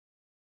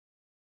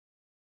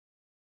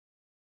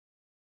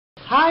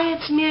Hi,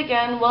 it's me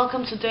again.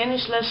 Welcome to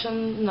Danish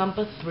lesson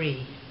number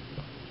 3.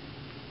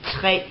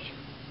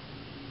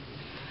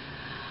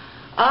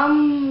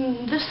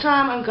 This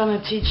time I'm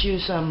gonna teach you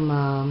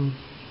some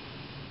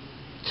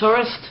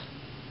tourist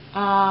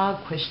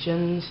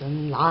questions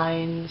and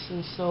lines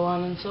and so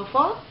on and so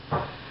forth.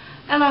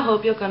 And I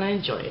hope you're gonna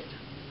enjoy it.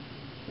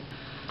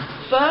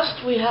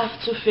 First, we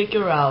have to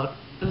figure out,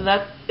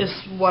 that is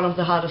one of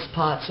the hardest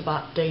parts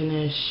about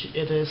Danish.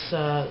 It is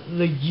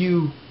the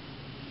you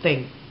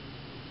thing.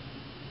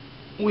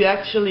 We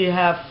actually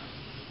have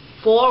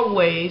 4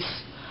 ways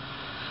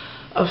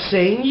of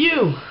saying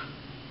you.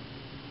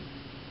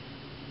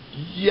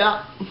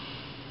 Yeah.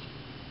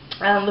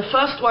 And the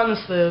first one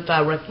is the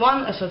direct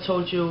one, as I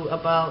told you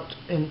about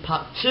in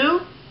part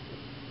 2,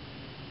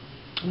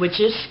 which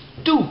is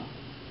du.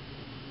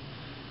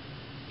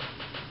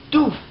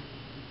 Du.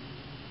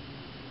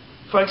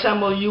 For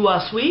example, you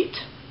are sweet.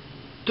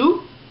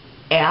 Du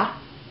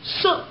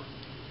sød.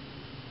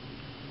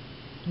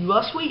 You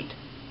are sweet.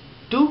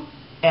 Du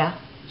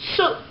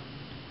sød.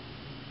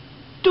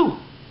 Du.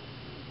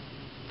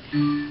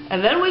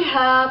 And then we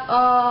have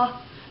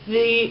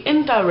the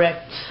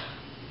indirect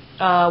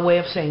way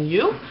of saying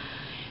you,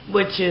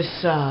 which is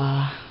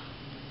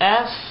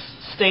as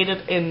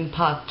stated in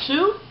part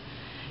 2.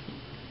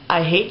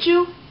 I hate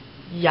you.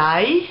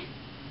 Jeg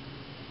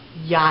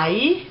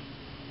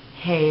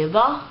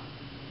hader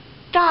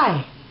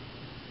dig,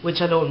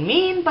 which I don't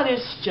mean, but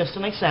it's just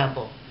an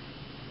example.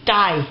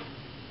 Dig.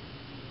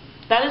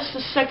 That is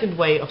the second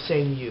way of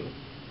saying you.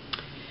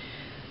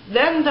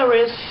 Then there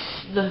is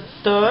the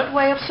third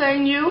way of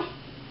saying you.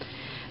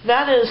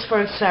 That is,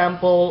 for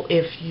example,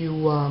 if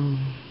you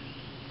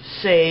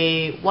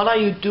say, what are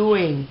you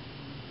doing?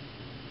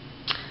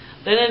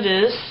 Then it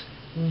is,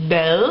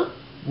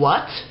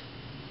 what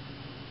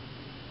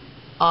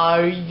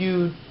are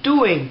you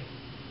doing?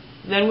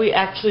 Then we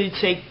actually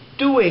take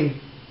doing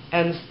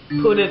and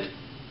put it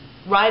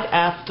right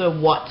after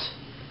what.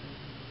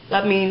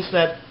 That means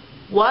that,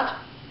 what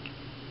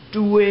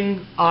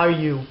doing are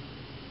you?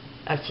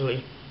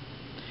 Actually,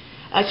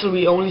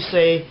 we only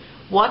say,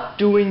 what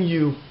doing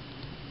you?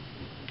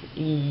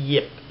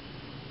 Yep.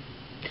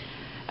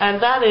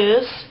 And that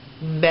is,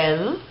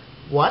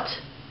 what,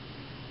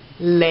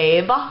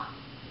 laver,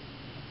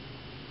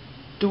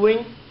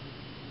 doing,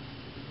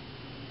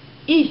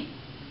 you,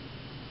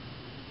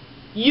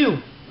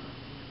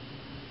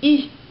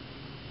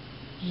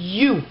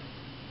 you.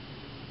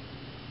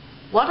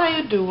 What are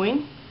you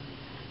doing?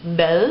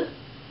 Hvad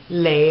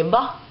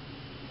laver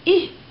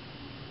I?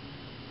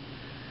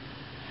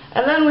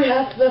 And then we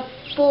have the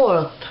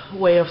fourth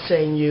way of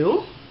saying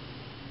you.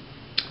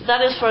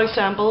 That is, for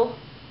example,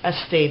 as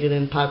stated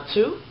in part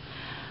 2,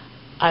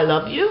 I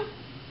love you,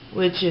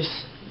 which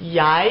is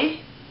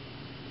jeg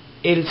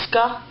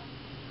elsker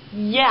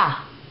jer.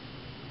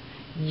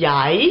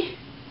 Jeg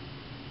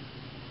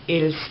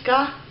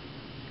elsker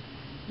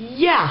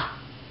jer.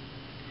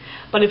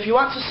 But if you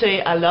want to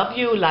say I love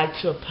you,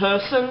 like to a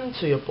person,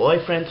 to your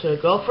boyfriend, to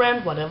a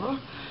girlfriend, whatever,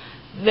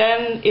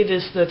 then it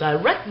is the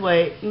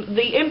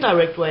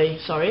indirect way,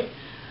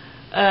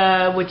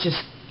 which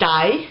is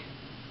dig.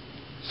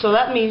 So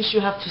that means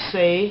you have to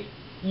say,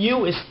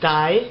 you is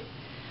dig.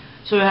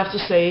 So you have to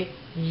say,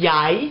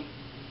 jeg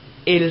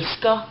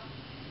elsker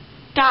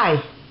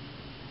dig.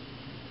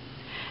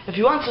 If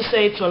you want to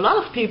say it to a lot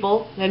of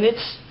people, then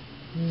it's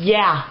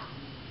yeah.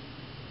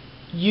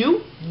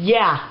 You,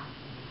 yeah.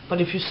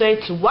 But if you say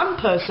it to one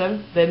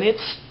person, then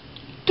it's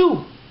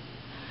du.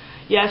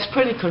 Yeah, it's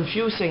pretty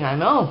confusing, I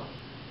know.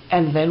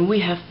 And then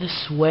we have the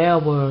swear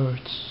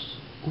words.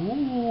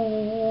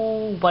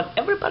 Ooh, but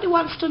everybody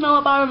wants to know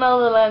about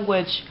another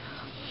language.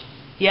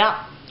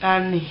 Yeah,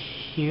 and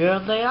here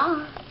they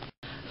are.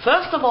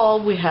 First of all,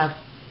 we have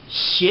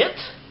shit,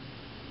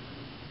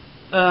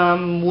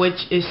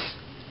 which is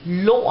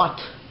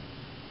lort.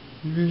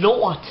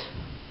 Lort.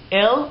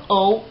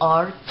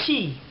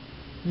 L-O-R-T.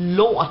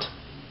 Lort.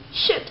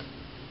 Shit.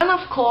 And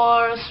of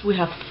course, we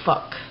have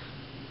fuck.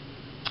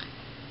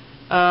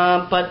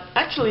 But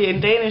actually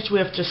in Danish we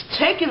have just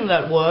taken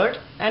that word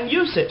and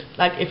used it.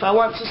 Like if I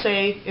want to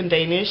say in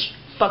Danish,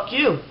 fuck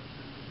you,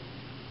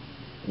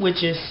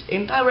 which is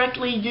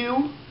indirectly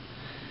you,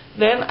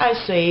 then I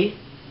say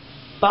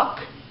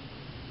fuck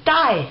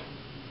dig.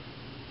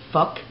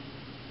 Fuck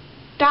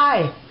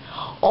dig.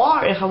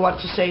 Or if I want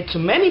to say it to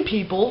many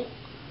people,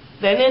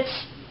 then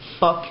it's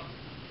fuck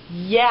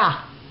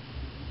yeah.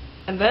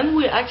 And then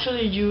we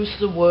actually use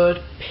the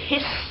word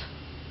piss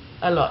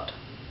a lot.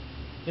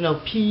 You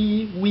know,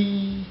 pee,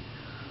 wee,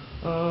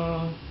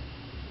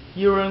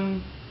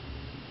 urine,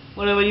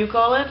 whatever you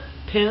call it,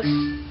 piss.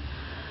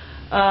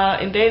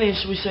 In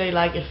Danish we say,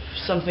 like, if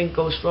something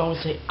goes wrong, we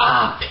say,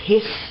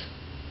 piss,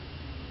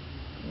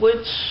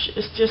 which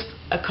is just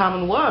a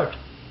common word.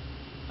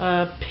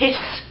 Piss,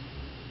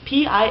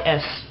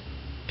 P-I-S,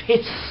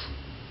 piss.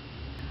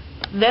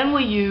 Then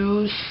we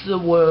use the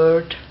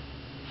word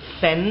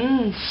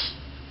fans,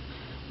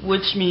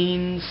 which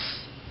means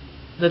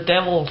the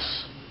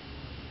devils.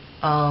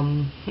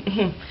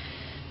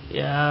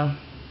 Yeah.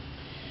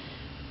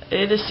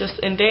 it is just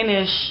in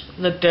Danish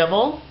the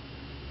devil,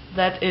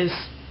 that is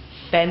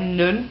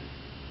fanden,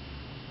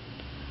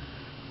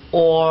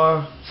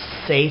 or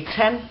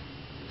Satan.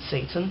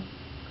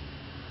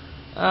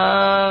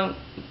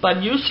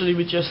 But usually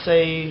we just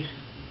say,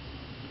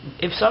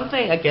 if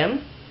something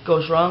again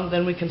goes wrong,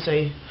 then we can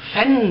say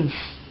fandens,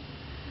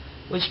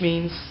 which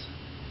means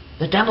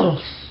the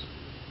devils.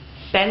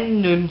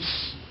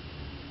 Fandens.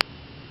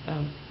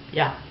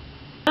 Yeah.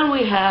 Then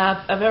we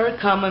have a very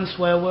common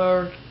swear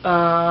word,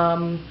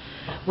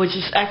 which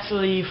is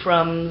actually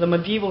from the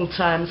medieval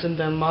times in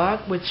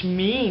Denmark, which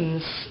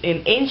means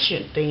in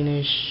ancient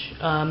Danish,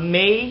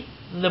 may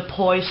the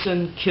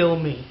poison kill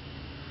me.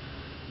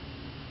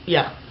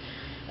 Yeah.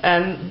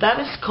 And that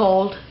is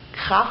called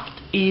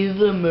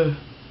kraftedeme.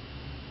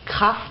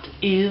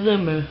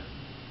 Kraftedeme.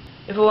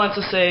 If I want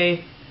to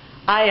say,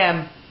 I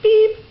am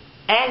beep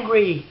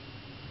angry,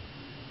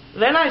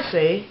 then I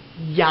say,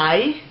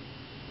 jeg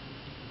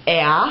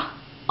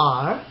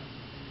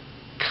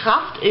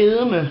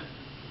kraftedeme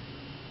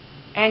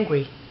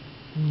angry.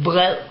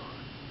 Vred.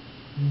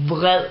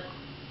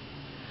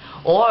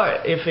 Or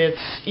if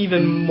it's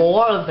even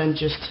more than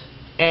just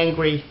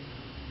angry,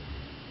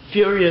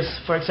 furious,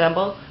 for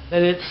example,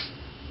 then it's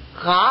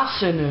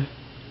rasende,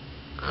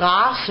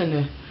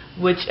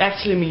 which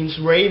actually means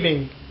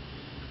raving.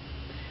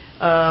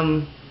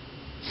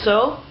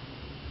 So,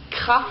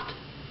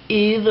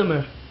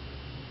 kraftedeme,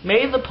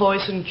 may the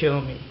poison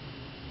kill me.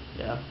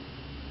 Yeah.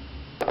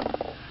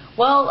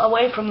 Well,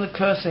 away from the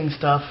cursing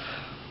stuff,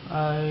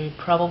 I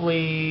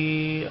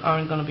probably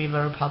aren't gonna be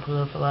very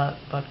popular for that,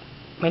 but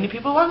many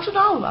people want to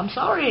know. I'm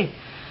sorry,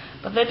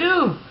 but they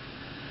do.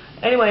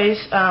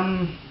 Anyways,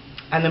 an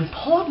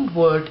important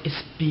word is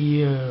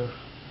beer.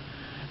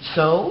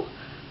 So,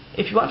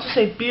 if you want to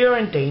say beer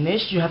in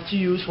Danish, you have to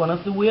use one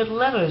of the weird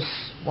letters.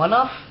 One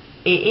of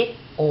e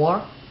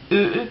or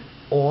ø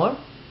or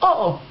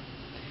o.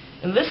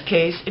 In this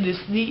case, it is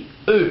the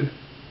ø.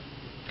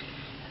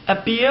 A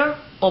beer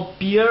or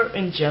beer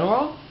in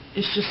general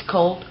is just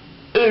called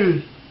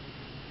øl.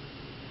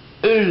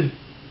 Øl.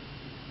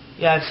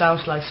 Yeah, it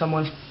sounds like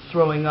someone's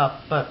throwing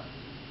up, but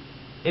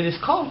it is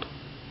called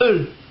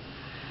øl.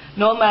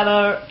 No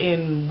matter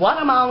in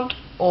what amount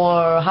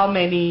or how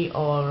many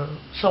or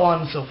so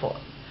on and so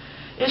forth.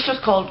 It's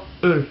just called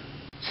øl.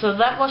 So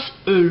that was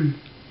øl,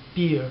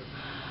 beer.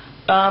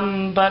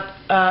 But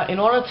in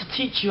order to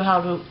teach you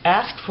how to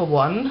ask for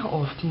one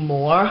or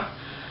more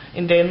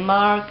in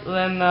Denmark,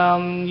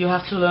 then you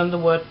have to learn the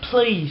word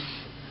please.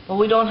 But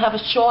we don't have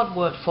a short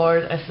word for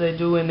it as they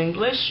do in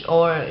English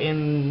or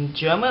in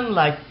German,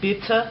 like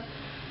bitte.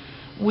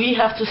 We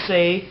have to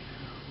say,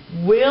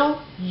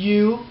 will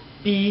you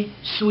be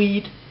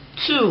sweet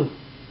too?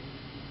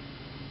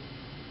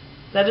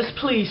 That is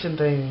please in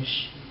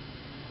Danish,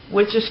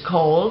 which is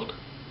called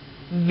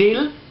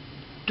vil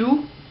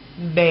du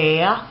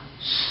være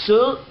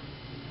sød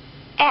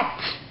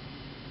at.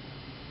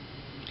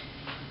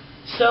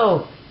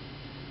 So,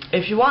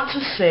 if you want to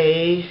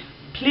say,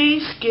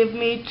 please give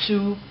me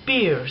 2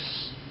 beers,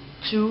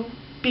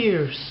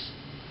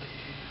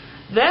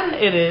 then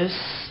it is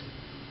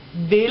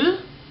vil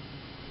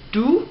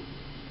du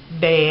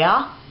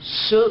være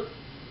sød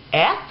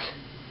at,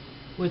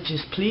 which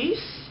is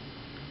please,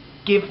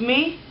 give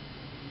me,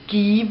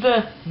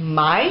 give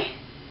mig,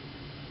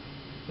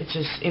 which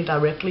is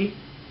indirectly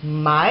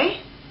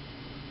mig,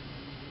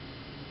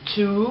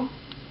 2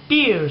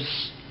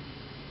 beers,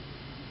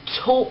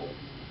 2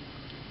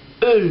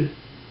 øl,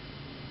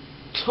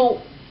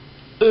 2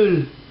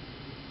 øl.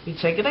 We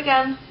take it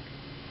again.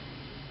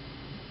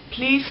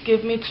 Please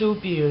give me 2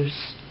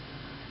 beers.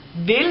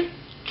 Vil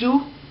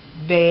du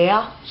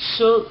være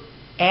sød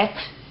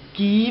at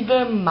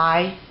give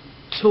mig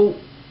 2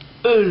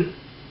 øl?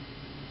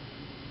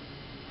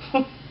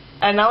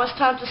 And now it's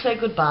time to say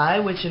goodbye,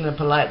 which in a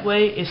polite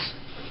way is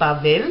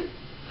farvel.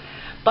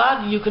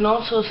 But you can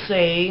also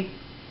say,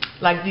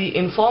 like the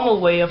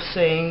informal way of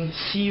saying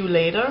see you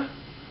later,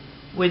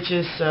 which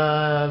is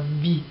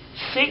vi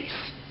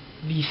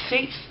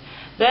ses.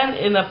 Then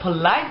in a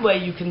polite way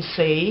you can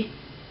say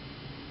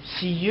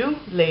see you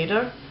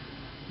later,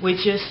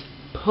 which is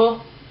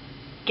på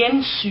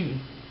gensyn.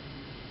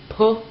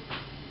 På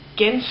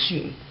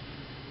gensyn,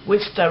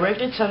 which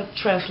directly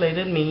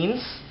translated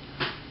means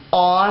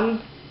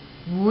on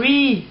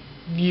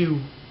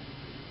review.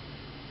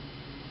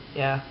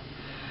 Yeah.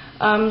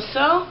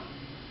 So,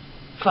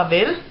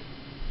 farvel,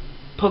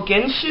 på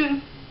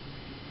gensyn,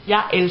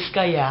 jeg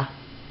elsker jer,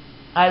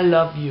 I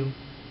love you,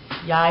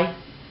 jeg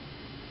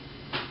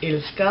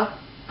elsker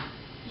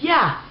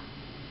jer,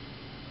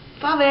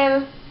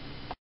 farvel.